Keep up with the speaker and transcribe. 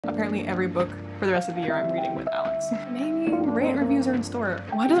Apparently every book for the rest of the year I'm reading with Alex. Maybe rant reviews are in store.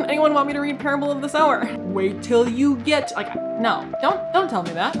 Why doesn't anyone want me to read Parable of the Sower? Wait till you get, like, no, don't tell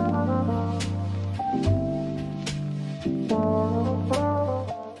me that.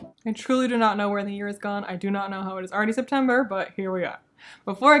 I truly do not know where the year has gone. I do not know how it is already September, but here we are.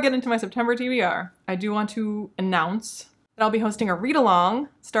 Before I get into my September TBR, I do want to announce that I'll be hosting a read-along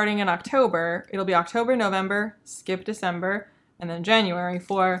starting in October. It'll be October, November, skip December, and then January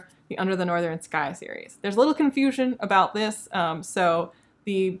for the Under the Northern Sky series. There's a little confusion about this, so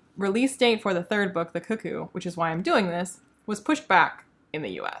the release date for the third book, The Cuckoo, which is why I'm doing this, was pushed back in the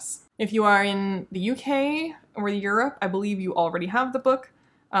US. If you are in the UK or Europe, I believe you already have the book,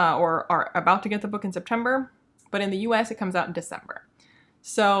 or are about to get the book in September, but in the US it comes out in December.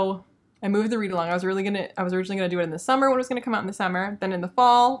 So I moved the read along. I was originally gonna do it in the summer when it was gonna come out in the summer, then in the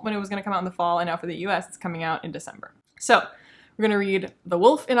fall when it was gonna come out in the fall, and now for the US it's coming out in December. So we're gonna read The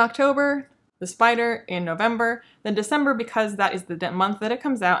Wolf in October, The Spider in November, then December, because that is the month that it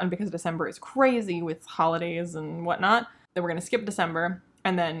comes out and because December is crazy with holidays and whatnot, then we're gonna skip December,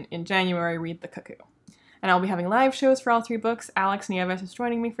 and then in January read The Cuckoo. And I'll be having live shows for all three books. Alex Nieves is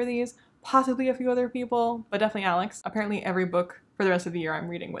joining me for these, possibly a few other people, but definitely Alex. Apparently every book for the rest of the year I'm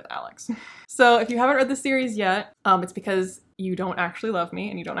reading with Alex. So if you haven't read the series yet, it's because you don't actually love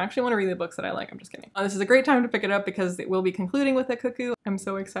me and you don't actually want to read the books that I like. I'm just kidding. This is a great time to pick it up because it will be concluding with The Cuckoo. I'm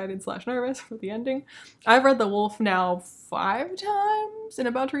so excited / nervous for the ending. I've read The Wolf now 5 times and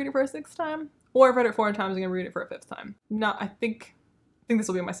about to read it for a 6th time. Or I've read it 4 times and I'm gonna read it for a 5th time. No, I think this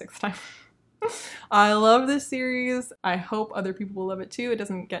will be my 6th time. I love this series. I hope other people will love it too. It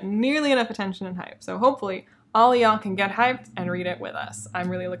doesn't get nearly enough attention and hype. So hopefully all of y'all can get hyped and read it with us. I'm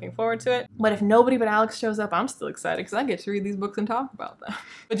really looking forward to it. But if nobody but Alex shows up, I'm still excited because I get to read these books and talk about them.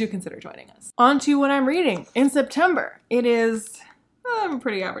 But do consider joining us. On to what I'm reading in September. It is a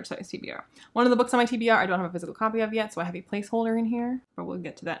pretty average size TBR. One of the books on my TBR I don't have a physical copy of yet, so I have a placeholder in here, but we'll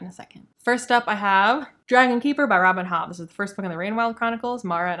get to that in a second. First up, I have Dragon Keeper by Robin Hobb. This is the first book in the Rainwild Chronicles.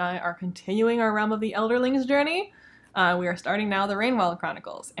 Mara and I are continuing our Realm of the Elderlings journey. We are starting now the Rainwild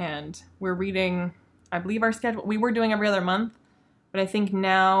Chronicles, and we're reading, I believe our schedule, we were doing every other month, but I think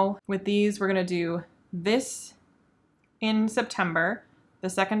now with these, we're gonna do this in September, the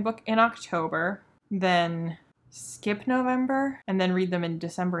second book in October, then skip November, and then read them in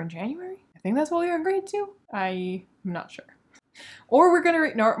December and January. I think that's what we agreed to. I'm not sure. Or we're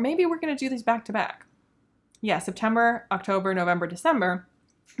gonna, no, maybe we're gonna do these back to back. Yeah, September, October, November, December,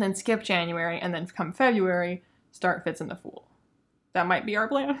 then skip January, and then come February, start Fitz and the Fool. That might be our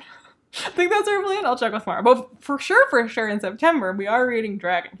plan. I think that's our plan. I'll check with Mara. But for sure in September, we are reading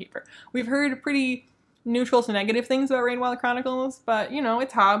Dragon Keeper. We've heard pretty neutral to negative things about Rainwild Chronicles, but you know,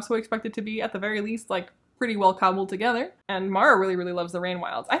 it's Hobb, so we expect it to be at the very least like pretty well cobbled together. And Mara really loves the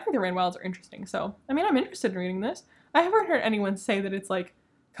Rainwilds. I think the Rainwilds are interesting, so I mean, I'm interested in reading this. I haven't heard anyone say that it's like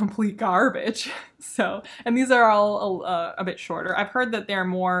complete garbage. So, and these are all a bit shorter. I've heard that they're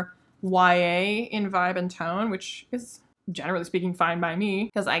more YA in vibe and tone, which is generally speaking fine by me,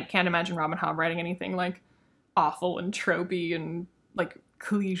 because I can't imagine Robin Hobb writing anything like awful and tropey and like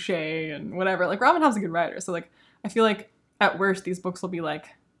cliche and whatever. Like Robin Hobb's a good writer, so like I feel like at worst these books will be like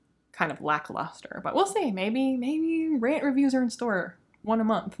kind of lackluster, but we'll see. Maybe rant reviews are in store, 1 a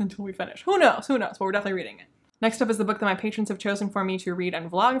month until we finish. Who knows, but we're definitely reading it. Next up is the book that my patrons have chosen for me to read and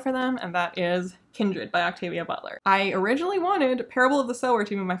vlog for them, and that is Kindred by Octavia Butler. I originally wanted Parable of the Sower to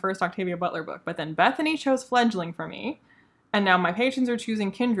be my first Octavia Butler book, but then Bethany chose Fledgling for me, and now my patrons are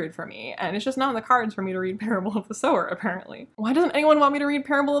choosing Kindred for me, and it's just not in the cards for me to read Parable of the Sower, apparently. Why doesn't anyone want me to read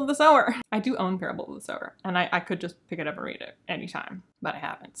Parable of the Sower? I do own Parable of the Sower, and I could just pick it up and read it anytime, but I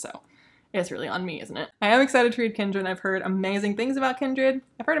haven't, so it's really on me, isn't it? I am excited to read Kindred. I've heard amazing things about Kindred.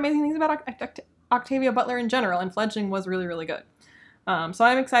 I've heard amazing things about Octavia Butler in general, and Fledgling was really good. So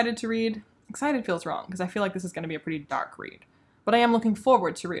I'm excited to read. Excited feels wrong, because I feel like this is going to be a pretty dark read, but I am looking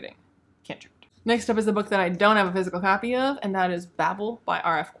forward to reading Kindred. Next up is the book that I don't have a physical copy of, and that is Babel by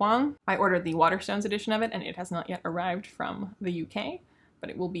R.F. Kuang. I ordered the Waterstones edition of it, and it has not yet arrived from the UK, but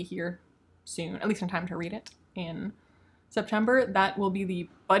it will be here soon, at least in time to read it in September. That will be the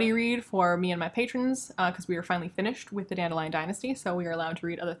buddy read for me and my patrons, because we are finally finished with the Dandelion Dynasty, so we are allowed to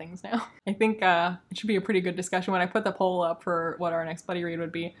read other things now. I think it should be a pretty good discussion. When I put the poll up for what our next buddy read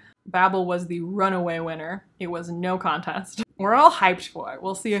would be, Babel was the runaway winner. It was no contest. We're all hyped for it.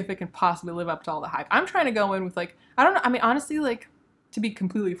 We'll see if it can possibly live up to all the hype. I'm trying to go in with like, I don't know, I mean, honestly, like, to be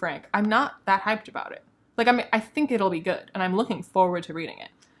completely frank, I'm not that hyped about it. Like, I mean, I think it'll be good, and I'm looking forward to reading it.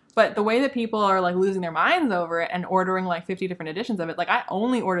 But the way that people are like losing their minds over it and ordering like 50 different editions of it, like I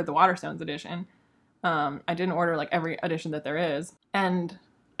only ordered the Waterstones edition. I didn't order like every edition that there is. And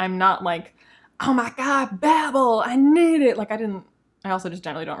I'm not like, oh my god, Babel, I need it. Like I also just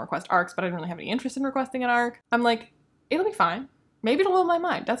generally don't request arcs, but I didn't really have any interest in requesting an arc. I'm like, it'll be fine. Maybe it'll blow my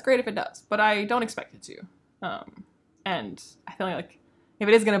mind. That's great if it does, but I don't expect it to. And I feel like if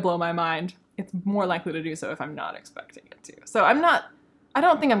it is gonna blow my mind, it's more likely to do so if I'm not expecting it to. So I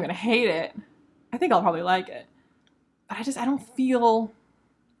don't think I'm gonna hate it. I think I'll probably like it, but I don't feel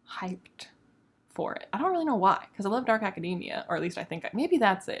hyped for it. I don't really know why, because I love Dark Academia, or at least I think maybe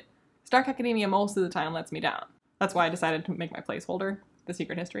that's it. Dark Academia most of the time lets me down. That's why I decided to make my placeholder The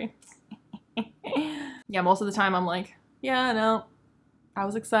Secret History. Yeah, most of the time I'm like, yeah, no, I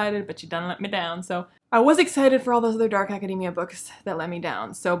was excited, but you done let me down. So I was excited for all those other Dark Academia books that let me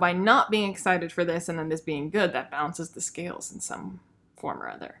down. So by not being excited for this and then this being good, that balances the scales in some form or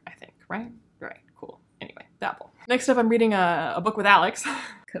other, I think, right? Right, cool. Anyway, Dapple. Next up, I'm reading a book with Alex,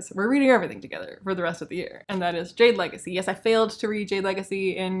 because we're reading everything together for the rest of the year, and that is Jade Legacy. Yes, I failed to read Jade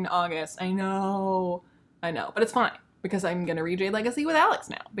Legacy in August. I know, but it's fine, because I'm gonna read Jade Legacy with Alex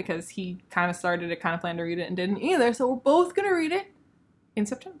now, because he kind of started it, kind of planned to read it, and didn't either, so we're both gonna read it in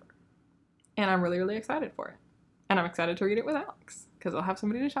September. And I'm really, really excited for it. And I'm excited to read it with Alex, because I'll have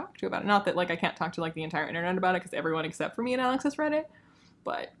somebody to talk to about it. Not that, like, I can't talk to, like, the entire internet about it, because everyone except for me and Alex has read it,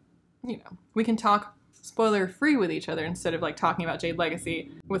 but, you know, we can talk spoiler-free with each other instead of, like, talking about Jade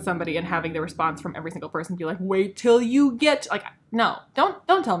Legacy with somebody and having the response from every single person be like, wait till you get, like, no,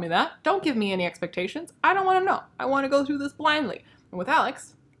 don't tell me that. Don't give me any expectations. I don't want to know. I want to go through this blindly. And with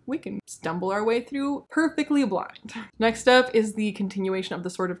Alex, we can stumble our way through perfectly blind. Next up is the continuation of the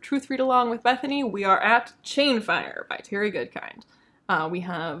Sword of Truth read-along with Bethany. We are at Chainfire by Terry Goodkind. We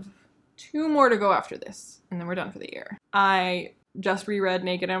have 2 more to go after this, and then we're done for the year. I just reread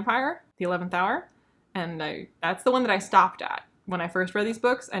Naked Empire, The 11th Hour, and that's the one that I stopped at. When I first read these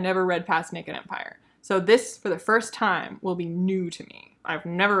books, I never read past Naked Empire. So this, for the first time, will be new to me. I've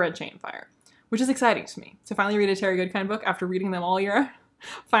never read Chainfire, which is exciting to me. To finally read a Terry Goodkind book after reading them all year,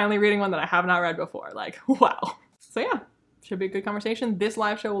 finally reading one that I have not read before. Like, wow. So yeah, should be a good conversation. This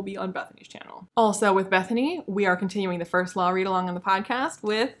live show will be on Bethany's channel. Also with Bethany, we are continuing the First Law read-along on the podcast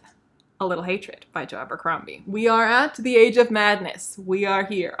with A Little Hatred by Joe Abercrombie. We are at the Age of Madness. We are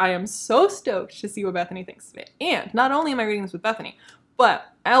here. I am so stoked to see what Bethany thinks of it. And not only am I reading this with Bethany, but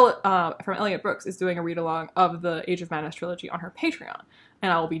from Elliot Brooks is doing a read-along of the Age of Madness trilogy on her Patreon.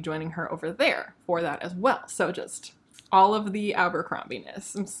 And I will be joining her over there for that as well. So just all of the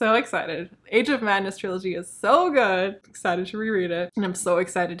Abercrombie-ness. I'm so excited. Age of Madness trilogy is so good. Excited to reread it. And I'm so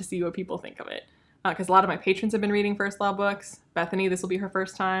excited to see what people think of it. Because a lot of my patrons have been reading First Law books. Bethany, this will be her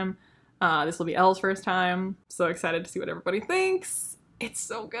first time. This will be Elle's first time. So excited to see what everybody thinks. It's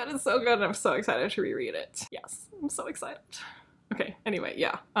so good. It's so good. And I'm so excited to reread it. Yes, I'm so excited. Okay, anyway,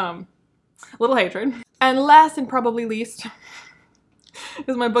 yeah. Little Hatred. And last and probably least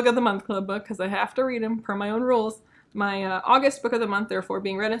is my Book of the Month Club book, because I have to read them per my own rules. My August book of the month, therefore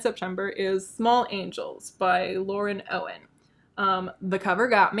being read in September, is Small Angels by Lauren Owen. The cover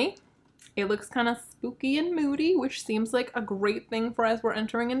got me. It looks kind of spooky and moody, which seems like a great thing for as we're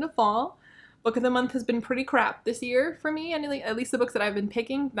entering into fall. Book of the month has been pretty crap this year for me, and at least the books that I've been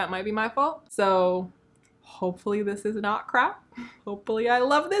picking. That might be my fault. So hopefully this is not crap. Hopefully I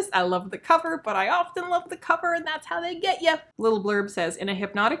love this. I love the cover, but I often love the cover, and that's how they get you. Little blurb says, in a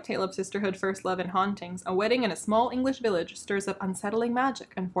hypnotic tale of sisterhood, first love, and hauntings, a wedding in a small English village stirs up unsettling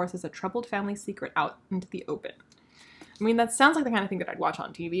magic and forces a troubled family secret out into the open. I mean, that sounds like the kind of thing that I'd watch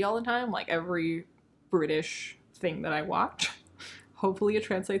on TV all the time, like every British thing that I watch. Hopefully it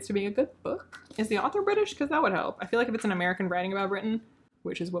translates to being a good book. Is the author British? Because that would help. I feel like if it's an American writing about Britain,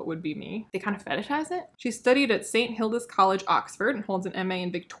 which is what would be me, they kind of fetishize it. She studied at St. Hilda's College, Oxford, and holds an MA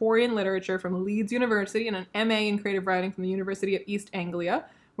in Victorian Literature from Leeds University and an MA in Creative Writing from the University of East Anglia,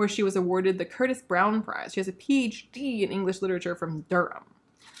 where she was awarded the Curtis Brown Prize. She has a PhD in English Literature from Durham.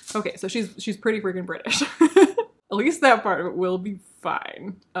 Okay, so she's pretty freaking British. At least that part of it will be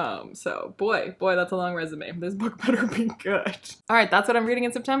fine. So boy, that's a long resume. This book better be good. All right, that's what I'm reading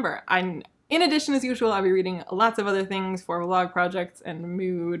in September. In addition, as usual, I'll be reading lots of other things for vlog projects and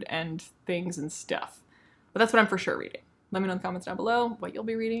mood and things and stuff. But that's what I'm for sure reading. Let me know in the comments down below what you'll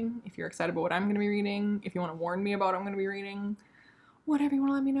be reading, if you're excited about what I'm going to be reading, if you want to warn me about what I'm going to be reading, whatever you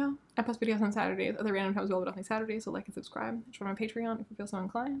want to let me know. I post videos on Saturdays, other random times as well, but definitely Saturdays, so like and subscribe. Join my Patreon if you feel so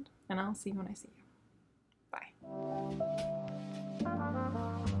inclined, and I'll see you when I see you. Bye.